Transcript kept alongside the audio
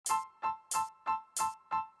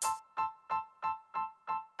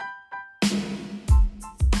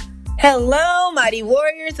Hello, mighty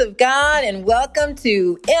warriors of God, and welcome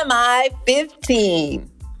to MI 15.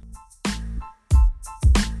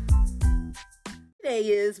 Today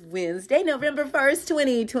is Wednesday, November 1st,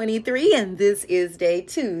 2023, and this is day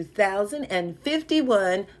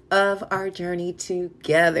 2051 of our journey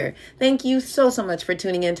together. Thank you so much for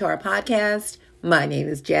tuning into our podcast. My name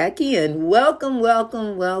is Jackie, and welcome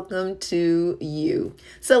to you.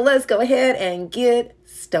 So let's go ahead and get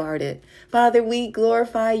started. Father, we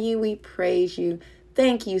glorify you, we praise you.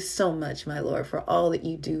 Thank you so much, my Lord, for all that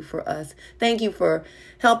you do for us. Thank you for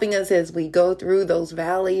helping us as we go through those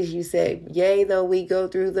valleys. You say, yea, though we go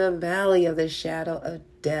through the valley of the shadow of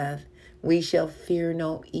death, we shall fear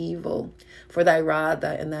no evil. For thy rod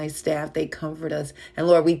and thy staff, they comfort us. And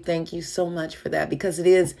Lord, we thank you so much for that, because it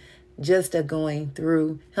is just a going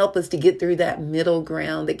through. Help us to get through that middle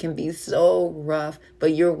ground that can be so rough,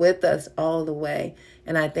 but you're with us all the way.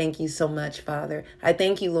 And I thank you so much, Father. I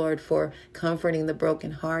thank you, Lord, for comforting the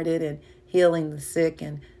brokenhearted and healing the sick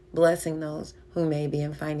and blessing those who may be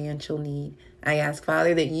in financial need. I ask,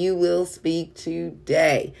 Father, that you will speak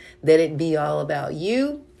today, that it be all about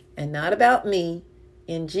you and not about me.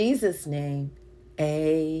 In Jesus' name,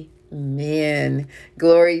 amen.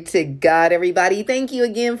 Glory to God, everybody. Thank you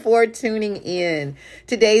again for tuning in.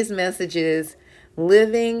 Today's message is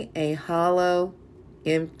living a hollow,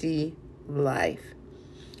 empty life.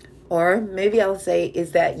 Or maybe I'll say,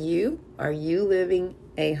 is that you? Are you living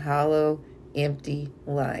a hollow, empty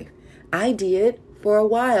life? I did for a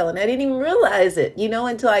while, and I didn't even realize it,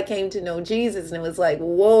 until I came to know Jesus, and it was like,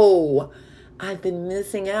 whoa, I've been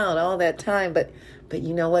missing out all that time. But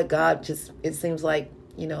you know what? God it seems like,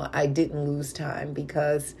 I didn't lose time,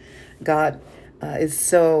 because God is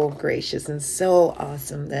so gracious and so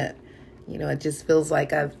awesome that, it just feels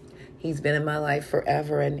like He's been in my life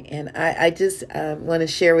forever. And I just want to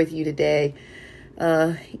share with you today,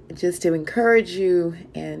 just to encourage you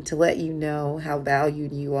and to let you know how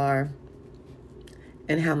valued you are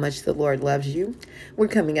and how much the Lord loves you. We're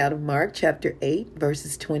coming out of Mark chapter 8,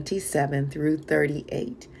 verses 27 through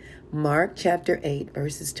 38. Mark chapter 8,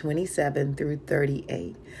 verses 27 through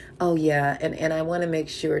 38. Oh, yeah. And I want to make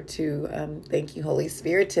sure to thank you, Holy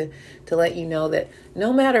Spirit, to let you know that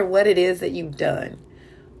no matter what it is that you've done,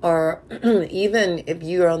 or even if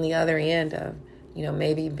you are on the other end of,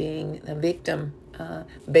 maybe being a victim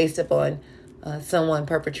based upon someone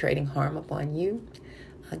perpetrating harm upon you,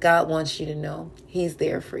 God wants you to know He's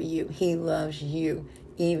there for you. He loves you,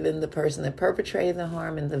 even the person that perpetrated the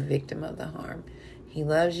harm and the victim of the harm. He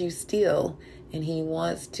loves you still, and He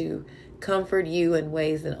wants to comfort you in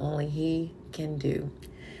ways that only He can do.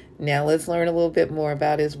 Now let's learn a little bit more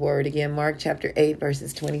about His word. Again, Mark chapter 8,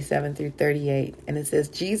 verses 27 through 38. And it says,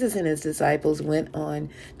 Jesus and His disciples went on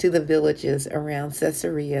to the villages around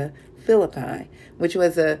Caesarea Philippi, which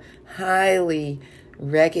was a highly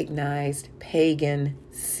recognized pagan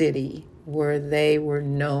city where they were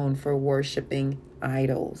known for worshiping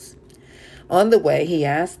idols. On the way, He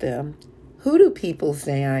asked them, "Who do people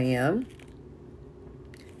say I am?"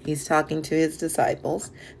 He's talking to His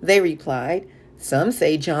disciples. They replied, "Some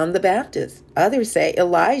say John the Baptist, others say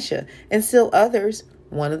Elijah, and still others,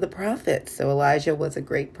 one of the prophets." So Elijah was a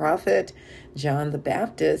great prophet. John the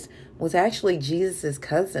Baptist was actually Jesus'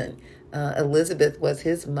 cousin. Elizabeth was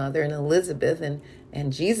his mother, and Elizabeth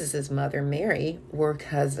and Jesus' mother, Mary, were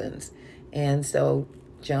cousins. And so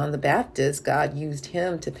John the Baptist, God used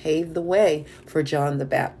him to pave the way for John the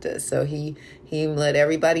Baptist. So he let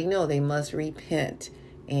everybody know they must repent,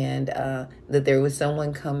 and that there was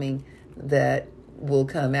someone coming that will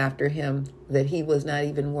come after him, that he was not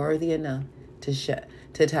even worthy enough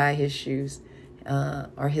to tie his shoes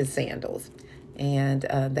or his sandals. And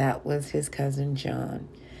that was his cousin John.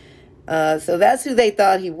 So that's who they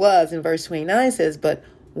thought he was. And verse 29 says, "But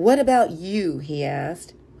what about you?" he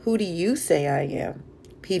asked. "Who do you say I am?"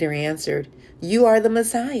 Peter answered, "You are the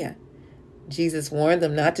Messiah." Jesus warned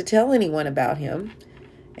them not to tell anyone about him.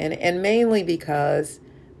 And mainly because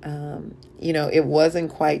it wasn't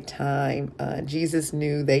quite time. Jesus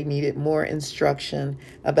knew they needed more instruction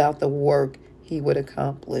about the work He would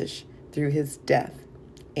accomplish through His death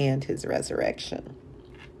and His resurrection.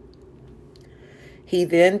 He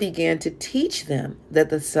then began to teach them that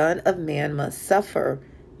the Son of Man must suffer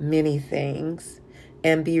many things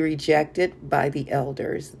and be rejected by the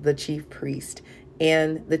elders, the chief priest,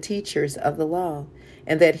 and the teachers of the law,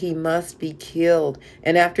 and that He must be killed,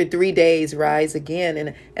 and after 3 days rise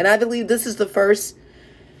again. And I believe this is the first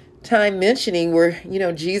time mentioning where,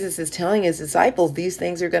 Jesus is telling His disciples these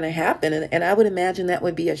things are going to happen. And I would imagine that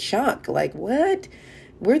would be a shock. Like, what?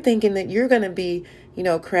 We're thinking that you're going to be,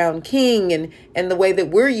 crowned king, and the way that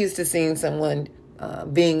we're used to seeing someone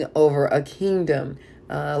being over a kingdom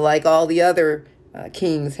like all the other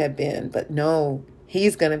kings have been. But no,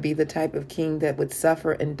 he's going to be the type of king that would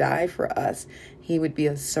suffer and die for us. He would be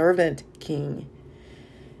a servant king.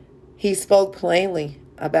 He spoke plainly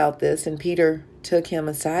about this, and Peter took him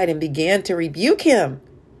aside and began to rebuke him.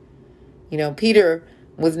 You know, Peter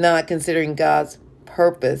was not considering God's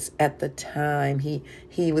purpose at the time.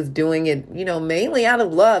 He was doing it, you know, mainly out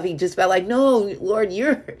of love. He just felt like, no, Lord,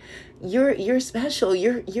 you're special.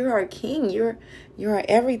 You're our king. You're our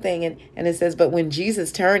everything. And it says, but when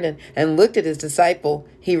Jesus turned and looked at his disciple,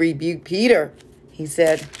 he rebuked Peter. He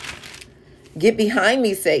said, "Get behind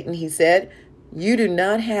me, Satan," he said. "You do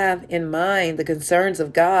not have in mind the concerns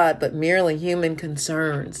of God, but merely human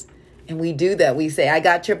concerns." And we do that. We say, "I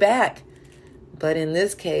got your back." But in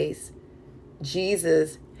this case,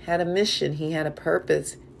 Jesus had a mission. He had a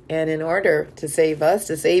purpose. And in order to save us,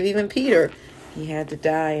 to save even Peter, he had to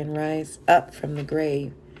die and rise up from the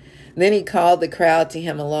grave. Then he called the crowd to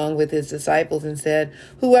him along with his disciples and said,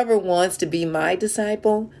 "Whoever wants to be my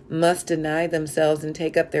disciple must deny themselves and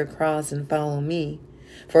take up their cross and follow me.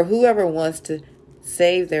 For whoever wants to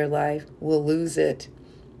save their life will lose it.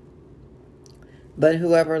 But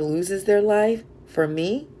whoever loses their life for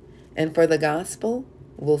me and for the gospel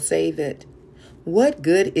will save it. What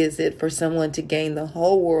good is it for someone to gain the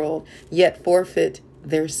whole world yet forfeit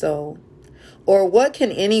their soul? Or what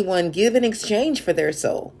can anyone give in exchange for their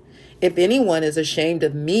soul? If anyone is ashamed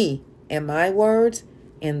of me and my words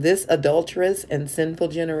in this adulterous and sinful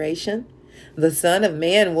generation, the Son of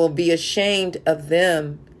Man will be ashamed of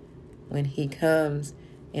them when he comes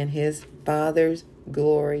in his Father's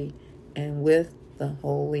glory and with the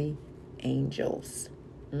holy angels."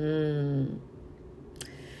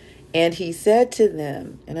 And he said to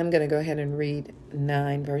them, and I'm going to go ahead and read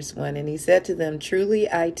 9 verse 1. And he said to them, "Truly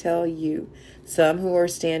I tell you, some who are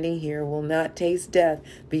standing here will not taste death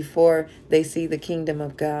before they see the kingdom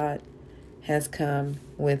of God has come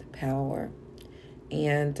with power."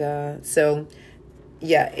 And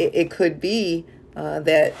it could be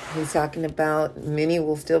that he's talking about many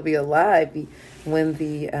will still be alive when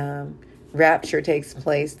the rapture takes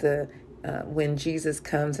place, when Jesus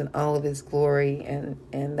comes in all of his glory, and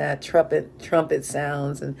that trumpet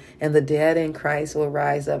sounds, and the dead in Christ will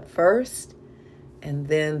rise up first, and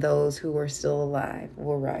then those who are still alive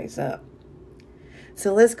will rise up.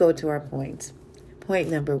 So let's go to our points. Point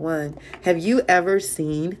number 1, have you ever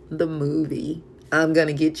seen the movie I'm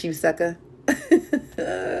Gonna Get You, Sucker?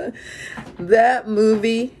 That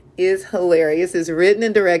movie is hilarious. It's written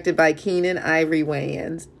and directed by Keenen Ivory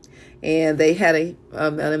Wayans. And they had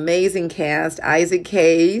an amazing cast: Isaac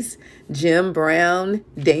Hayes, Jim Brown,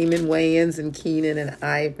 Damon Wayans, and Keenen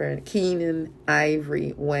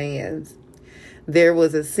Ivory Wayans. There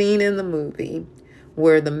was a scene in the movie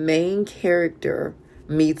where the main character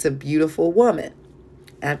meets a beautiful woman.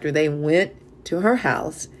 After they went to her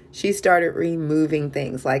house, she started removing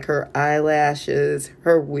things like her eyelashes,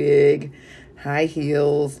 her wig, high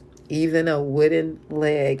heels, even a wooden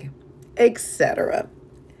leg, etc.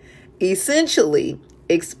 Essentially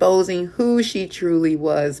exposing who she truly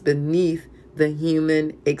was beneath the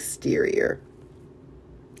human exterior.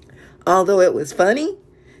 Although it was funny,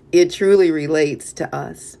 it truly relates to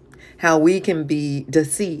us, how we can be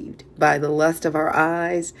deceived by the lust of our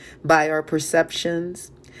eyes, by our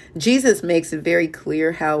perceptions. Jesus makes it very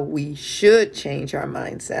clear how we should change our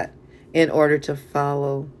mindset in order to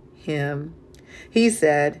follow him. He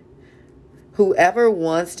said, "Whoever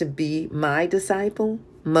wants to be my disciple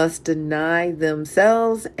must deny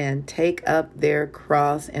themselves and take up their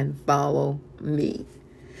cross and follow me."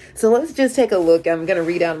 So let's just take a look. I'm going to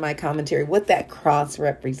read out my commentary what that cross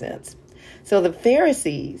represents. So the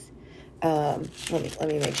Pharisees, let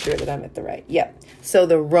me make sure that I'm at the right. Yeah. So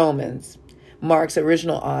the Romans, Mark's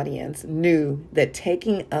original audience, knew that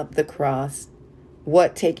taking up the cross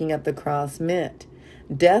meant.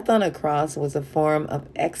 Death on a cross was a form of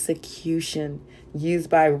execution used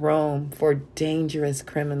by Rome for dangerous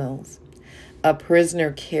criminals. A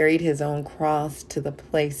prisoner carried his own cross to the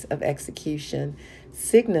place of execution,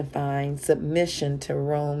 signifying submission to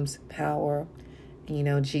Rome's power. You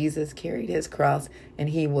know, Jesus carried his cross, and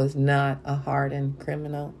he was not a hardened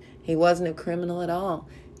criminal. He wasn't a criminal at all.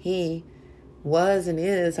 He was and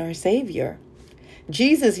is our Savior.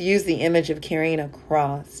 Jesus used the image of carrying a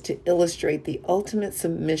cross to illustrate the ultimate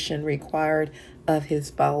submission required of his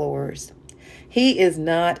followers. He is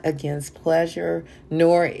not against pleasure,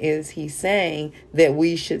 nor is he saying that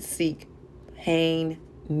we should seek pain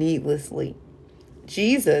needlessly.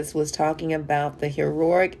 Jesus was talking about the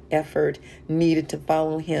heroic effort needed to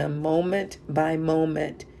follow him moment by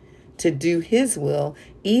moment to do his will,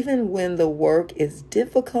 even when the work is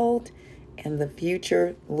difficult and the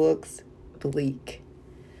future looks bleak.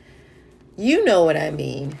 You know what I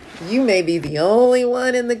mean. You may be the only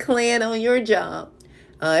one in the clan on your job.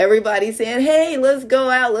 Everybody's saying, hey, let's go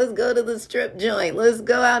out. Let's go to the strip joint. Let's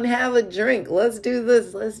go out and have a drink. Let's do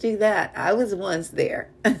this. Let's do that. I was once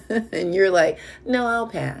there. And you're like, no, I'll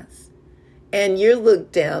pass. And you're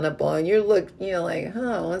looked down upon. You're like,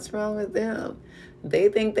 what's wrong with them? They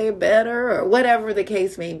think they're better or whatever the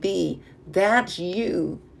case may be. That's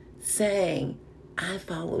you saying, I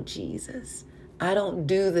follow Jesus. I don't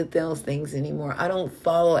do those things anymore. I don't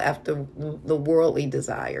follow after the worldly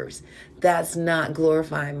desires. That's not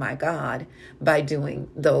glorifying my God by doing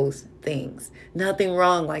those things. Nothing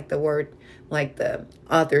wrong, like the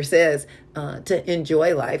author says, to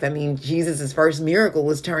enjoy life. I mean, Jesus' first miracle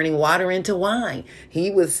was turning water into wine. He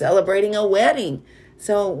was celebrating a wedding.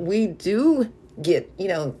 So we do get,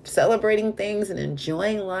 celebrating things and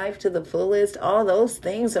enjoying life to the fullest. All those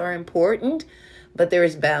things are important. But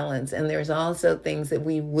there's balance, and there's also things that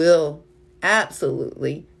we will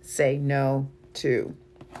absolutely say no to.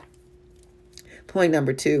 Point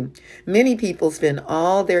number 2, many people spend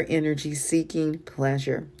all their energy seeking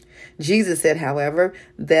pleasure. Jesus said, however,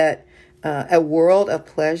 that a world of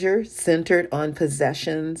pleasure centered on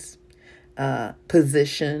possessions,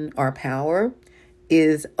 position, or power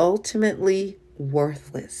is ultimately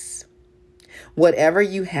worthless. Whatever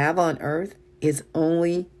you have on earth is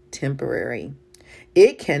only temporary.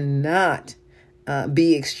 It cannot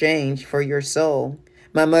be exchanged for your soul.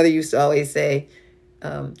 My mother used to always say,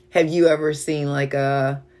 have you ever seen like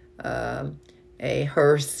a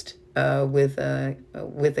hearse with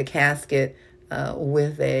a casket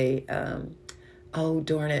with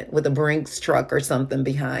with a Brinks truck or something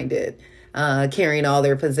behind it, carrying all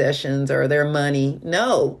their possessions or their money?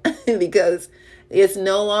 No, because it's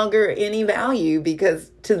no longer any value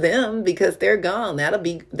because they're gone.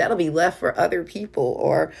 That'll be left for other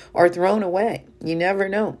people or thrown away. You never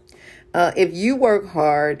know. If you work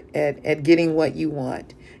hard at getting what you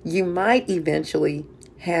want, you might eventually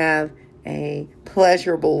have a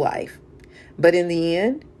pleasurable life. But in the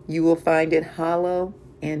end, you will find it hollow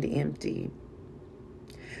and empty.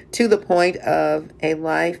 To the point of a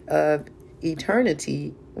life of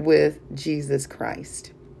eternity with Jesus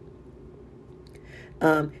Christ.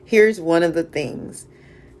 Here's one of the things.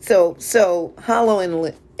 So hollow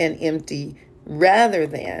and empty, rather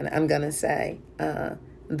than, I'm going to say,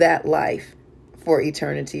 that life for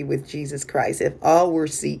eternity with Jesus Christ. If all we're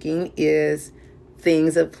seeking is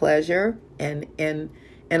things of pleasure and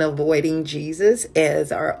avoiding Jesus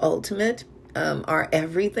as our ultimate, our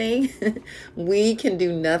everything, we can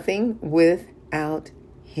do nothing without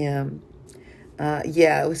him.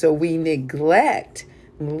 So we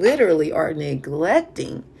literally are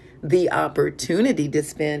neglecting the opportunity to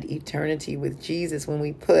spend eternity with Jesus when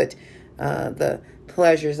we put the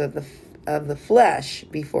pleasures of the flesh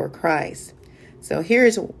before Christ. So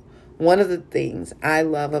here's one of the things I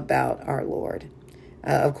love about our Lord.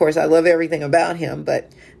 Of course, I love everything about him,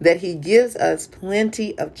 but that he gives us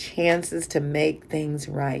plenty of chances to make things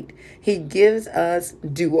right. He gives us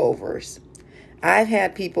do-overs. I've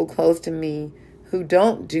had people close to me who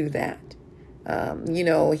don't do that.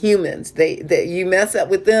 Humans, they you mess up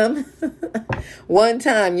with them one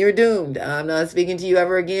time, you're doomed. I'm not speaking to you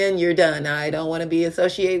ever again. You're done. I don't want to be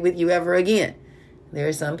associated with you ever again. There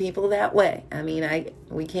are some people that way. I mean,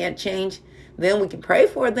 we can't change them. We can pray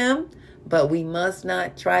for them, but we must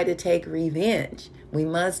not try to take revenge. We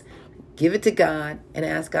must give it to God and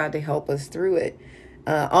ask God to help us through it.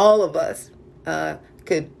 All of us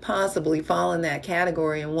could possibly fall in that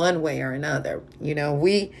category in one way or another. You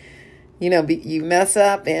mess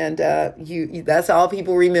up and that's all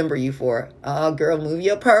people remember you for. Oh, girl, move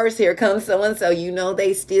your purse. Here comes so-and-so.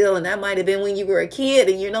 They steal. And that might have been when you were a kid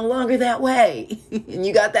and you're no longer that way. And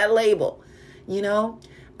you got that label,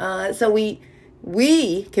 So we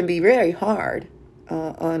can be very hard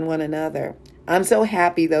on one another. I'm so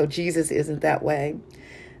happy, though, Jesus isn't that way.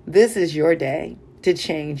 This is your day to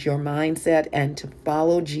change your mindset and to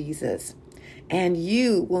follow Jesus. And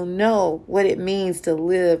you will know what it means to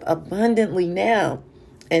live abundantly now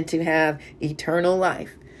and to have eternal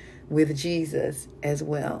life with Jesus as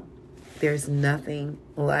well. There's nothing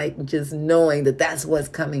like just knowing that that's what's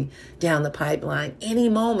coming down the pipeline any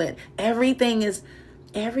moment. Everything is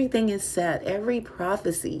set. Every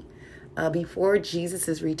prophecy before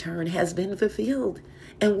Jesus's return has been fulfilled.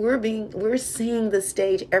 And we're seeing the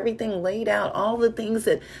stage, everything laid out, all the things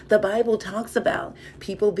that the Bible talks about,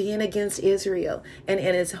 people being against Israel. And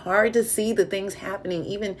it's hard to see the things happening,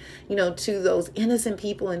 even, to those innocent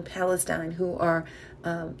people in Palestine who are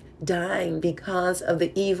dying because of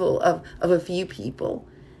the evil of a few people.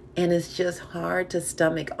 And it's just hard to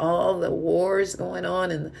stomach all the wars going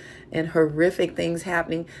on and horrific things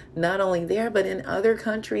happening, not only there, but in other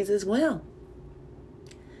countries as well.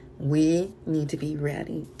 We need to be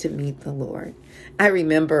ready to meet the Lord. I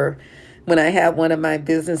remember when I had one of my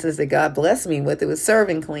businesses that God blessed me with, it was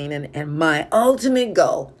Serve & Clean. And my ultimate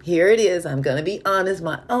goal, here it is, I'm going to be honest,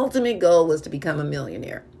 my ultimate goal was to become a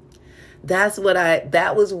millionaire. That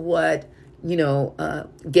was what,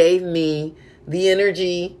 gave me the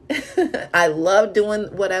energy. I loved doing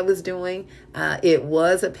what I was doing. It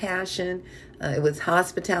was a passion. It was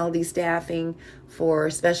hospitality staffing for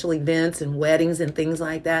special events and weddings and things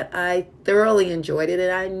like that. I thoroughly enjoyed it,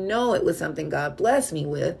 and I know it was something God blessed me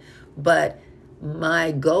with, but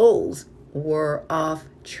my goals were off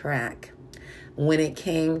track when it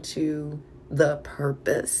came to the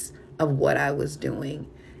purpose of what I was doing.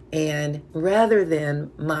 And rather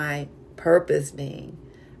than my purpose being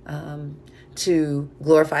to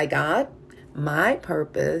glorify God, my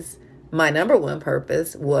number one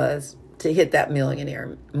purpose was to hit that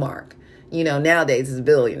millionaire mark. Nowadays it's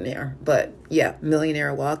billionaire, but yeah,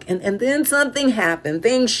 millionaire walk. And then something happened.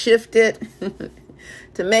 Things shifted.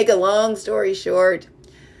 To make a long story short,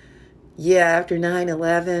 after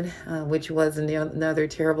 9/11, which was another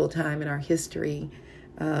terrible time in our history,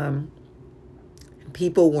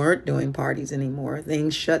 people weren't doing parties anymore.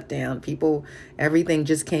 Things shut down. Everything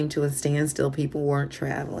just came to a standstill. People weren't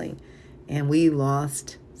traveling. And we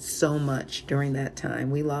lost so much during that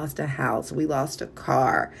time. We lost a house. We lost a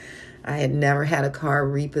car. I had never had a car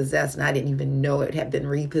repossessed, and I didn't even know it had been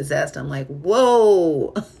repossessed. I'm like,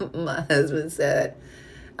 whoa. My husband said,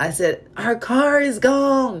 I said, our car is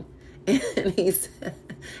gone. And he said,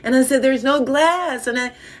 and I said, there's no glass.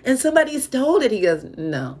 And somebody stole it. He goes,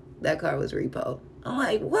 no, that car was repo. I'm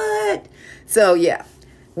like, what? So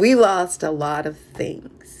we lost a lot of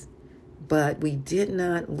things, but we did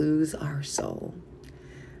not lose our soul.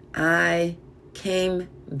 I came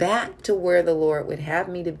back to where the Lord would have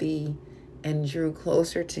me to be and drew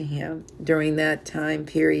closer to him during that time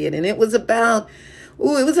period. And it was about a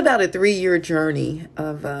 3-year journey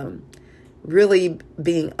of really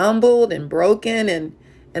being humbled and broken and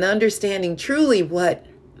understanding truly what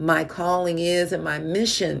my calling is and my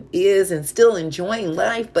mission is, and still enjoying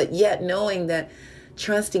life, but yet knowing that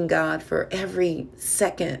trusting God for every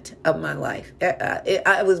second of my life.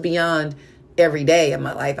 I was beyond every day of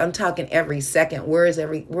my life. I'm talking every second. Where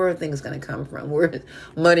are things going to come from? Where is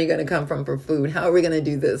money going to come from for food? How are we going to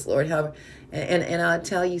do this, Lord? And I'll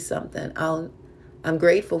tell you something. I'm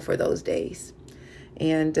grateful for those days.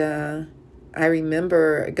 And I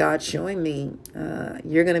remember God showing me,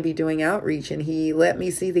 you're going to be doing outreach. And he let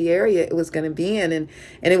me see the area it was going to be in. And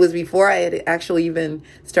it was before I had actually even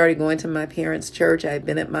started going to my parents' church. I had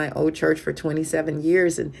been at my old church for 27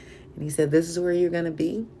 years. And he said, this is where you're going to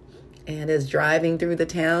be. And as driving through the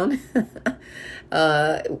town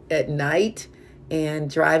at night and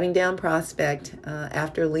driving down Prospect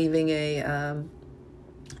after leaving an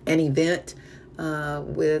event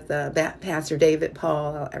with Pastor David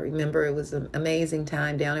Paul. I remember it was an amazing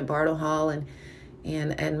time down at Bartle Hall, and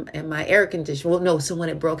my air conditioner. Someone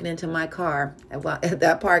had broken into my car at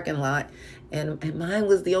that parking lot, and mine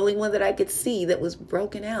was the only one that I could see that was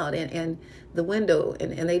broken out, and the window,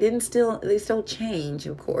 and they still change,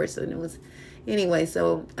 of course, and it was anyway.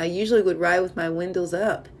 So I usually would ride with my windows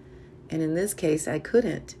up, and in this case I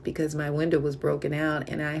couldn't because my window was broken out,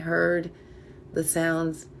 and I heard the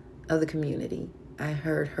sounds of the community. I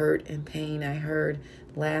heard hurt and pain. I heard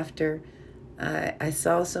laughter. I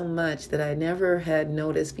saw so much that I never had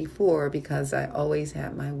noticed before because I always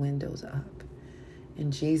had my windows up.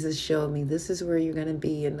 And Jesus showed me, this is where you're going to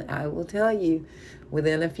be. And I will tell you,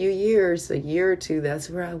 within a few years, a year or two, that's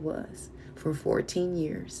where I was for 14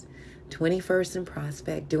 years. 21st and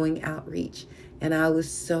Prospect, doing outreach. And I was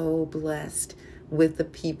so blessed with the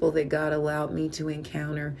people that God allowed me to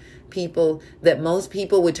encounter. People that most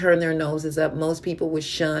people would turn their noses up. Most people would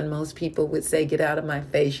shun. Most people would say, get out of my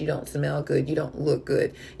face. You don't smell good. You don't look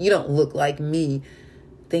good. You don't look like me.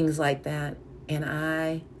 Things like that. And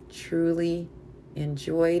I truly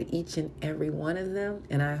enjoyed each and every one of them.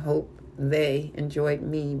 And I hope they enjoyed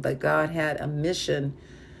me. But God had a mission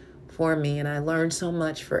for me. And I learned so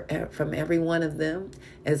much from every one of them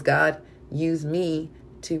as God used me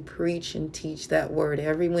to preach and teach that word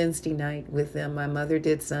every Wednesday night with them. My mother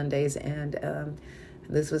did Sundays, and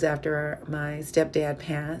this was after my stepdad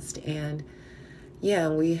passed. And yeah,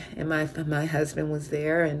 my husband was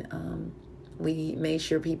there, and we made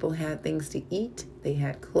sure people had things to eat. They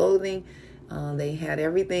had clothing. They had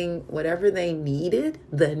everything, whatever they needed.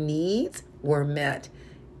 The needs were met.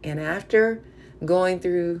 And after going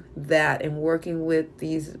through that and working with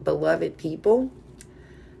these beloved people,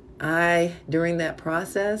 during that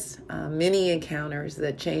process, many encounters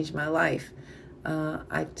that changed my life,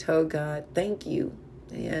 I told God, thank you.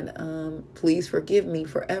 And please forgive me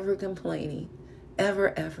for ever complaining,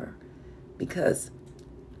 ever, because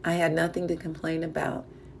I had nothing to complain about.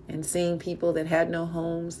 And seeing people that had no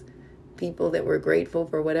homes, people that were grateful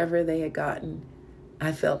for whatever they had gotten,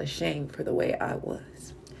 I felt ashamed for the way I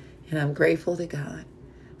was. And I'm grateful to God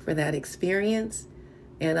for that experience.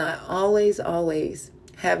 And I always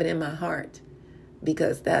have it in my heart,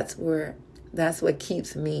 because that's what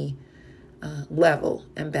keeps me level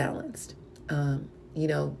and balanced.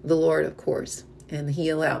 The Lord, of course, and He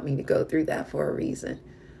allowed me to go through that for a reason.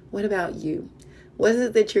 What about you? What is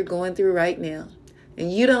it that you're going through right now?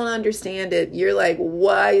 And you don't understand it. You're like,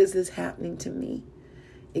 why is this happening to me?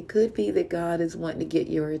 It could be that God is wanting to get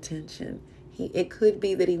your attention. It could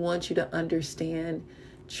be that He wants you to understand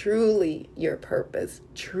truly your purpose,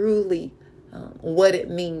 truly what it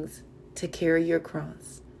means to carry your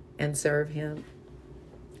cross and serve Him.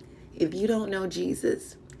 If you don't know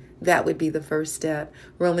Jesus, that would be the first step.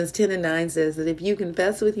 Romans 10:9 says that if you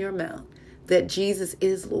confess with your mouth that Jesus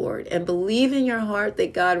is Lord and believe in your heart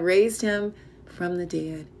that God raised Him from the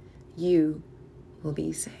dead, you will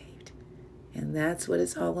be saved. And that's what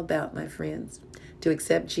it's all about, my friends, to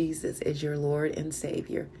accept Jesus as your Lord and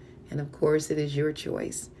Savior. And of course, it is your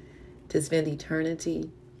choice to spend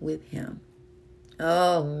eternity with Him.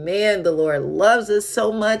 Oh man, the Lord loves us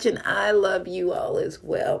so much, and I love you all as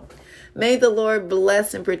well. May the Lord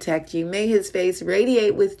bless and protect you. May His face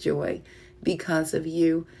radiate with joy because of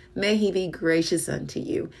you. May He be gracious unto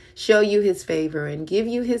you, show you His favor, and give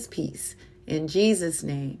you His peace. In Jesus'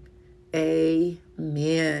 name,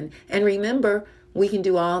 amen. And remember, we can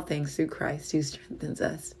do all things through Christ who strengthens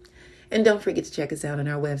us. And don't forget to check us out on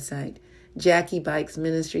our website,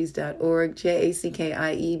 JackieBikesMinistries.org,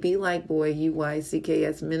 JACKIE, be like boy,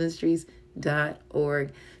 UYCKS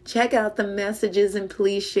Ministries.org. Check out the messages and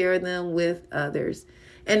please share them with others.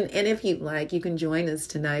 And if you'd like, you can join us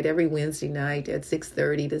tonight, every Wednesday night at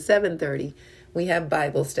 6:30 to 7:30. We have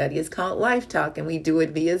Bible study. It's called Life Talk, and we do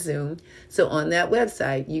it via Zoom. So on that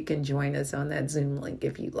website, you can join us on that Zoom link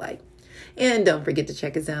if you'd like. And don't forget to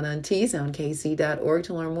check us out on tzonekc.org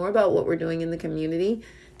to learn more about what we're doing in the community,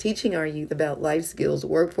 teaching our youth about life skills,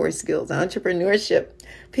 workforce skills, entrepreneurship,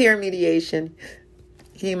 peer mediation,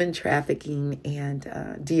 human trafficking, and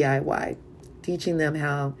DIY, teaching them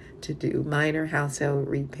how to do minor household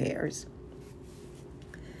repairs.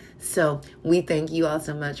 So we thank you all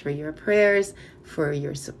so much for your prayers, for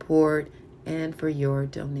your support, and for your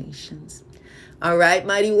donations. All right,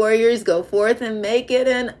 mighty warriors, go forth and make it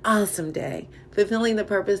an awesome day, fulfilling the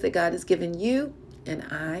purpose that God has given you, and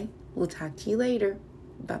I will talk to you later.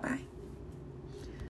 Bye-bye.